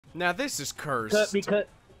Now this is cursed. Cut me, cut.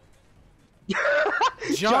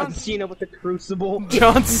 John Cena with the crucible.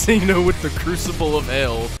 John Cena with the crucible of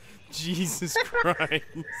hell. Jesus Christ.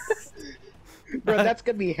 Bro, that's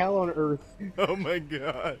gonna be hell on earth. Oh my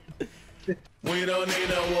god. We don't need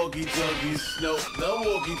no walkie-talkies, no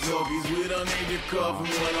walkie-talkies. We don't need your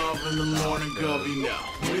coffee went off in the morning coffee, no.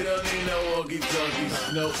 We don't need no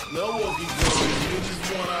walkie-talkies, no walkie-talkies. We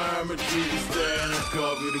just want our hermitry to stay and our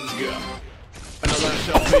coffee to go. And the last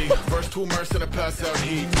shall be first to immerse in a pass out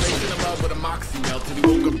heat. Facing him out with a moxie melted. He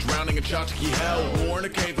woke up drowning in tchotchke hell. War in a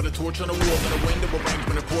cave with a torch on the wall and a window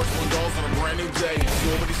arrangement of porcelain dolls on a brand new day.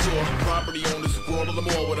 Saw what he saw. Property owners scrawled on the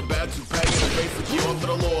wall with a bad toupee and a face like you under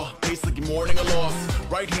the law. Face like you're mourning a loss.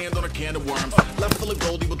 Right hand on a can of worms. Left full of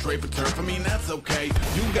gold, he will trade for turf. I mean, that's okay.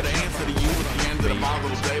 You gotta answer to you at the end of the model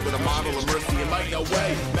day. But a model of mercy, it might no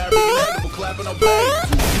way. Marry an edible, clap and obey.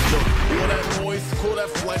 All that noise, call that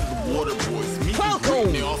flight the water boys. Welcome!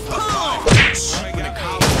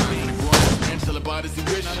 Until it bite as he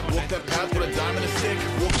wish. Walk that path with a diamond and stick.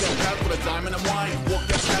 Walk that path with a diamond and wine. Walk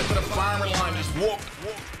that path with a firing line. Just walk.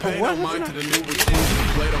 Pay no mind to the new recruit.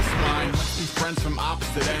 Plato's spine. Some friends from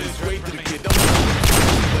opposite ends. Straight to the kid. Don't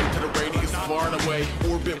to the radius far and away.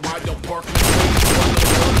 Orbit wide. Don't park in the way.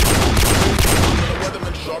 I'm the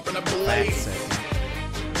weatherman sharpen a blade.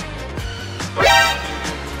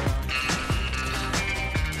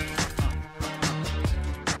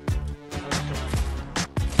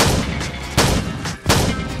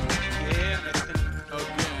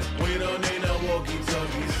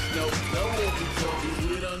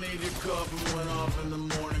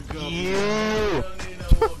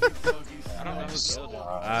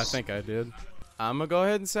 I think I did. I'm gonna go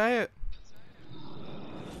ahead and say it.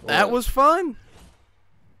 That was fun.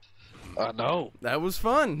 I know. That was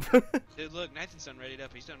fun. Dude, look, Nathan's done readied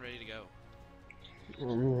up. He's done ready to go.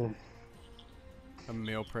 I'm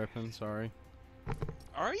meal prepping, sorry.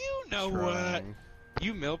 Are you? No, what?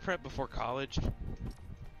 You meal prep before college?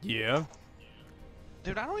 Yeah.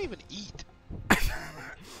 Dude, I don't even eat. I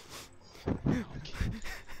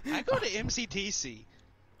go to MCTC.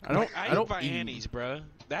 I eat Viannies, bro.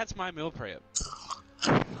 That's my meal prep.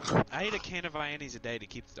 I eat a can of Viannies a day to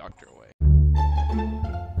keep the doctor away.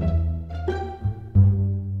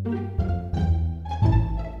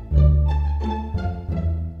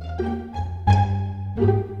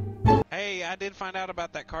 Hey, I did find out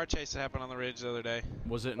about that car chase that happened on the ridge the other day.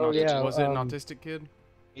 Was it? Oh, yeah, was it an autistic kid?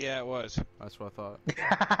 Yeah, it was. That's what I thought.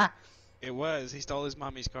 It was. He stole his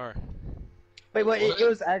mommy's car. Wait, it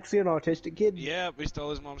was actually an autistic kid? Yep, he stole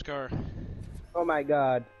his mom's car. Oh my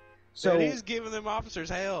god. So Dude, he's giving them officers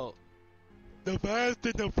hell. The Fast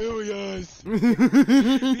and the Furious.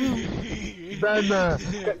 Mama,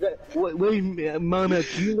 wait, Mama,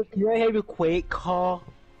 can I have a Quake car?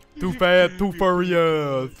 Too fast, too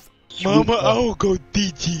furious. Mama, I'll go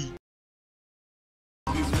DG.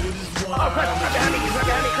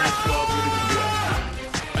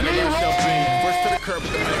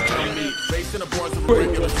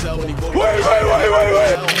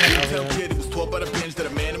 Kid was taught by the binge that a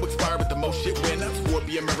man who expired with the most shit win. That's what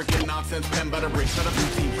the American nonsense pen by the rich. Not a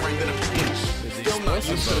routine framed in a pinch. Still not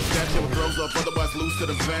used to the statue with girls up, otherwise loose to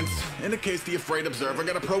the vents. In the case the afraid observer,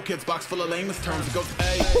 got a pro kids box full of lamest terms. It goes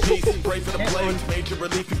A, peace, pray for the plague. Major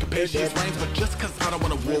relief and capacious range. But just cause I don't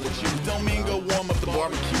wanna war with you, don't mean go warm up the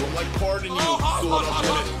barbecue. I'm like, pardon you, sword up in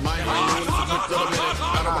it. My high noon is a quick little minute.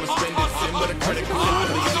 I don't wanna spend it, sin with a critic. I'm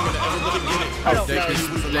gonna ever really get it.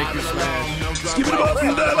 Thank you, Smash.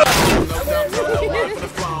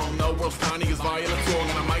 No world's tiny as violent song,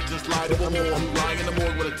 and I might just lie to a more. I'm lying in the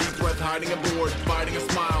morgue with a deep breath, hiding a board, fighting a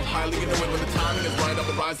smile, highly annoyed when the timing is right.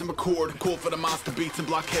 I'll rise and record. Call for the monster beats and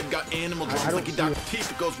blockhead got animal drums like he Dr.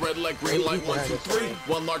 Teeth. It goes red like green light. 1, 2, 3.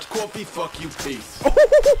 One large coffee. Fuck you, peace.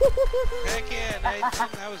 Heck yeah, Nathan,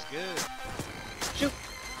 that was good. Shoot.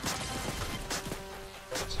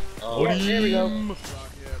 Oh, There we go.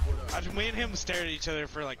 Me and him stared at each other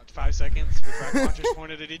for like 5 seconds with rocket launchers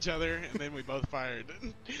pointed at each other, and then we both fired.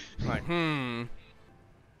 Like,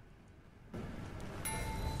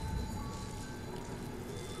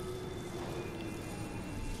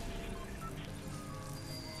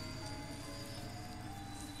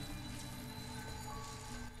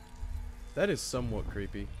 That is somewhat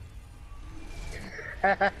creepy.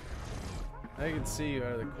 I can see you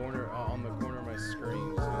out of the corner, on the corner of my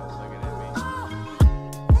screen. So it's like an